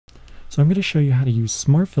So I'm going to show you how to use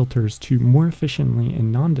smart filters to more efficiently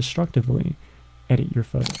and non-destructively edit your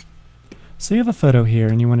photo. So you have a photo here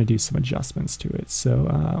and you want to do some adjustments to it.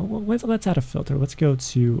 So let's add a filter. Let's go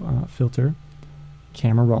to Filter,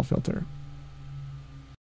 Camera Raw Filter.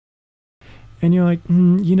 And you're like,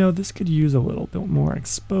 you know, this could use a little bit more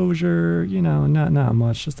exposure, you know, not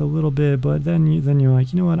much, just a little bit. But then you're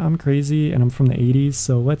like, you know what, I'm crazy and I'm from the 80s,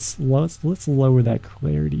 so let's lower that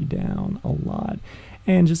clarity down a lot,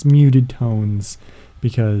 and just muted tones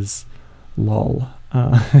because, lol.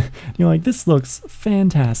 You're like, this looks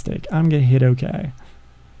fantastic. I'm gonna hit OK.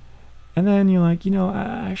 And then you're like, you know,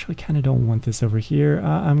 I actually kind of don't want this over here.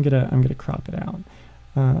 I'm gonna crop it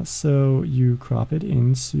out. So you crop it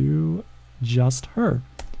into just her. And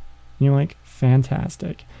you're like,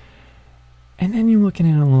 fantastic. And then you're looking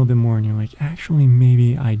at it a little bit more and you're like, actually,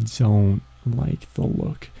 maybe I don't like the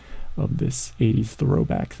look of this 80s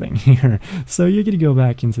throwback thing here. So you're going to go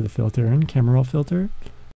back into the filter and camera raw filter,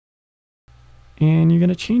 and you're going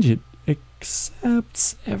to change it,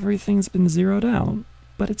 except everything's been zeroed out.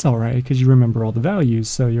 But it's all right because you remember all the values.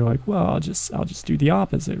 So you're like, well, I'll just do the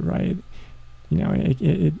opposite, right? You know,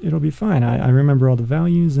 it'll be fine. I remember all the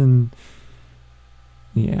values, and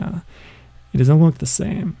yeah, it doesn't look the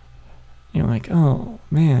same. You're like, oh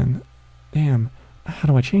man, damn, how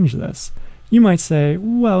do I change this? You might say,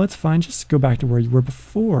 well, it's fine, just go back to where you were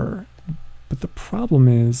before. But the problem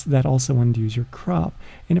is that also undoes your crop.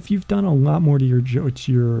 And if you've done a lot more to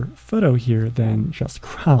your photo here than just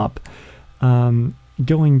crop,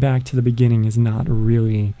 going back to the beginning is not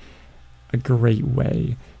really a great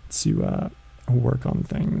way to work on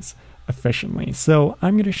things efficiently. So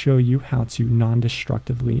I'm going to show you how to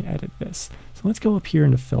non-destructively edit this. So let's go up here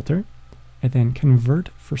into Filter and then Convert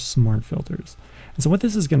for Smart Filters. And so what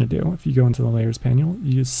this is going to do, if you go into the Layers panel,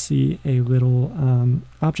 you see a little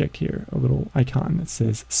object here, a little icon that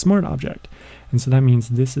says Smart Object. And so that means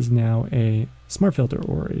this is now a smart filter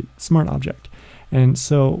or a smart object. And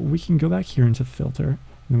so we can go back here into Filter, and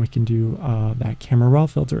then we can do that Camera Raw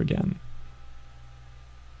filter again.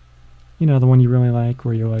 You know, the one you really like,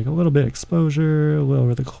 where you're like a little bit exposure,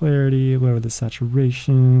 lower the clarity, lower the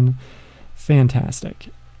saturation. Fantastic.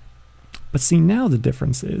 But see, now the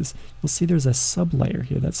difference is, you'll see there's a sub-layer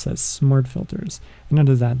here that says Smart Filters. And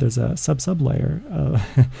under that, there's a sub-layer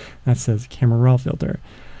that says Camera Raw Filter.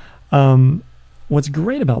 What's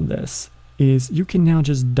great about this is you can now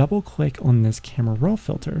just double-click on this Camera Raw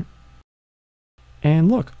filter. And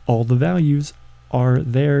look, all the values are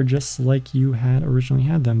there just like you had originally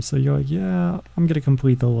had them. So you're like, yeah, I'm going to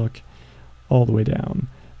complete the look all the way down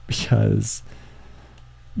because,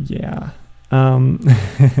 yeah.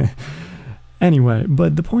 Anyway,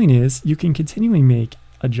 but the point is you can continually make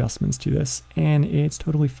adjustments to this and it's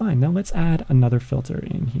totally fine. Now let's add another filter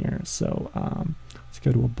in here. So let's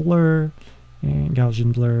go to a blur and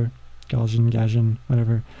Gaussian Blur, Gaussian,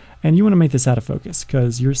 whatever. And you want to make this out of focus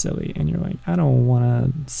because you're silly and you're like, I don't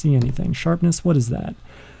want to see anything. Sharpness, what is that?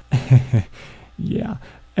 Yeah.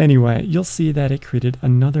 Anyway, you'll see that it created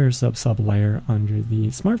another sub layer under the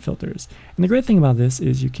smart filters. And the great thing about this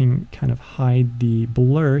is you can kind of hide the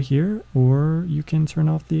blur here, or you can turn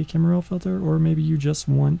off the camera raw filter, or maybe you just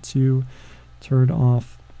want to turn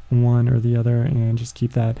off one or the other and just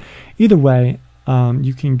keep that. Either way,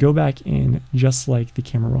 you can go back in just like the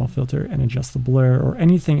camera raw filter and adjust the blur or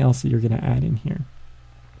anything else that you're going to add in here.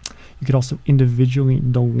 You could also individually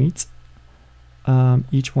delete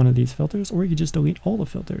each one of these filters, or you could just delete all the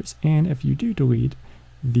filters. And if you do delete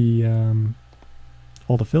the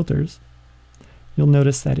all the filters, you'll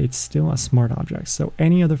notice that it's still a smart object. So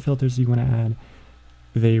any other filters you want to add,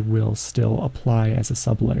 they will still apply as a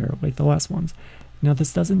sub-layer like the last ones. Now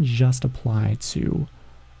this doesn't just apply to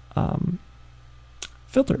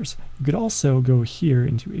filters. You could also go here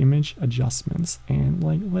into image adjustments, and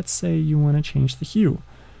like, let's say you want to change the hue.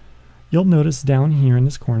 You'll notice down here in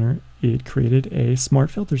this corner, it created a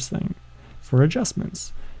smart filters thing for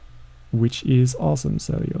adjustments, which is awesome.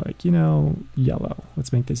 So you're like, you know, yellow,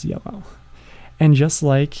 let's make this yellow. And just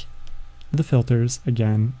like the filters,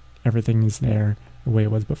 again, everything is there the way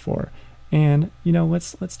it was before. And you know,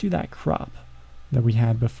 let's do that crop that we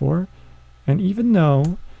had before. And even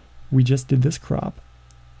though we just did this crop,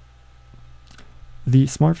 the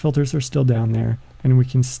smart filters are still down there, and we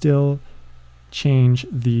can still change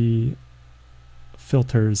the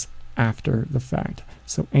filters after the fact.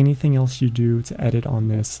 So anything else you do to edit on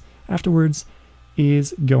this afterwards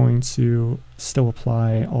is going to still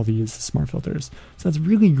apply all these smart filters. So that's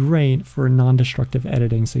really great for non-destructive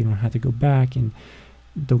editing, so you don't have to go back and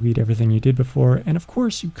delete everything you did before. And of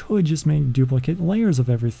course you could just make duplicate layers of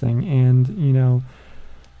everything and, you know,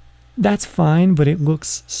 that's fine, but it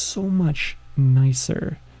looks so much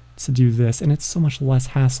nicer to do this, and it's so much less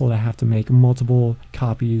hassle to have to make multiple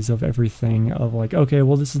copies of everything, of like, okay,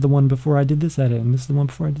 well, this is the one before I did this edit, and this is the one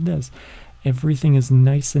before I did this. Everything is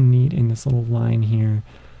nice and neat in this little line here.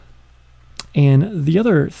 And the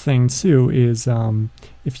other thing too is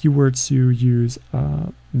if you were to use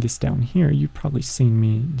this down here, you've probably seen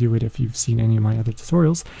me do it if you've seen any of my other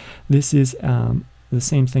tutorials. This is the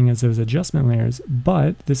same thing as those adjustment layers,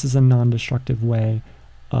 but this is a non-destructive way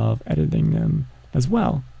of editing them as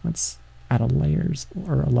well. Let's add a layers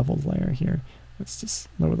or a levels layer here. Let's just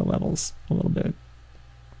lower the levels a little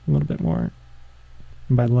bit more.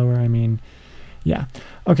 And by lower, I mean, yeah.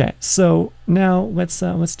 Okay, so now let's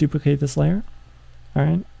duplicate this layer. All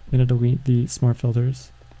right, I'm gonna delete the smart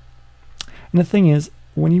filters. And the thing is,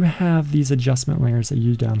 when you have these adjustment layers that you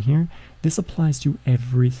use down here, this applies to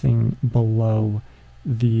everything below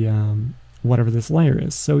the whatever this layer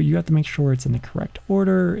is. So you have to make sure it's in the correct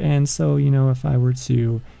order. And so, you know, if I were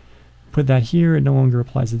to put that here, it no longer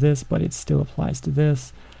applies to this, but it still applies to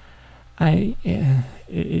this.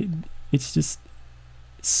 It's just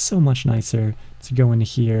so much nicer to go into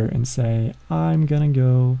here and say, I'm gonna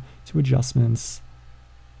go to adjustments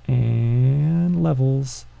and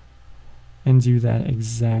levels and do that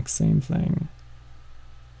exact same thing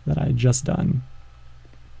that I just done.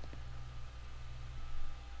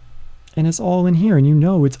 And it's all in here, and you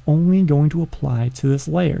know it's only going to apply to this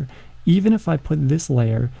layer. Even if I put this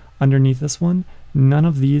layer underneath this one, none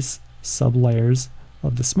of these sub layers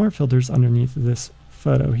of the smart filters underneath this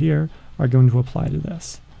photo here are going to apply to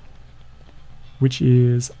this, which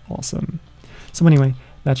is awesome. So anyway,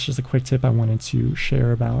 that's just a quick tip I wanted to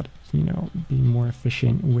share about, you know, being more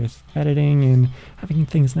efficient with editing and having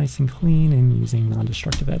things nice and clean and using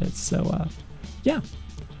non-destructive edits. So yeah,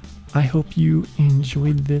 I hope you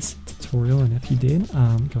enjoyed this tutorial, and if you did,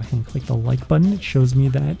 go ahead and click the like button. It shows me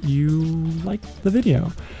that you liked the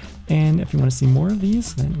video. And if you want to see more of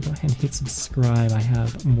these, then go ahead and hit subscribe. I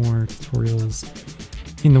have more tutorials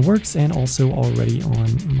in the works and also already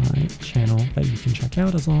on my channel that you can check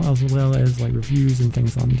out, as well as like reviews and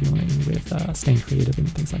things I'm doing with staying creative and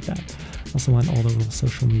things like that. Also on all the little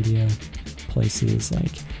social media places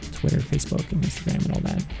like Twitter, Facebook, and Instagram and all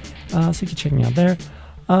that. So you can check me out there.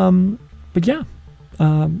 But yeah,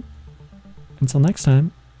 until next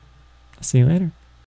time, I'll see you later.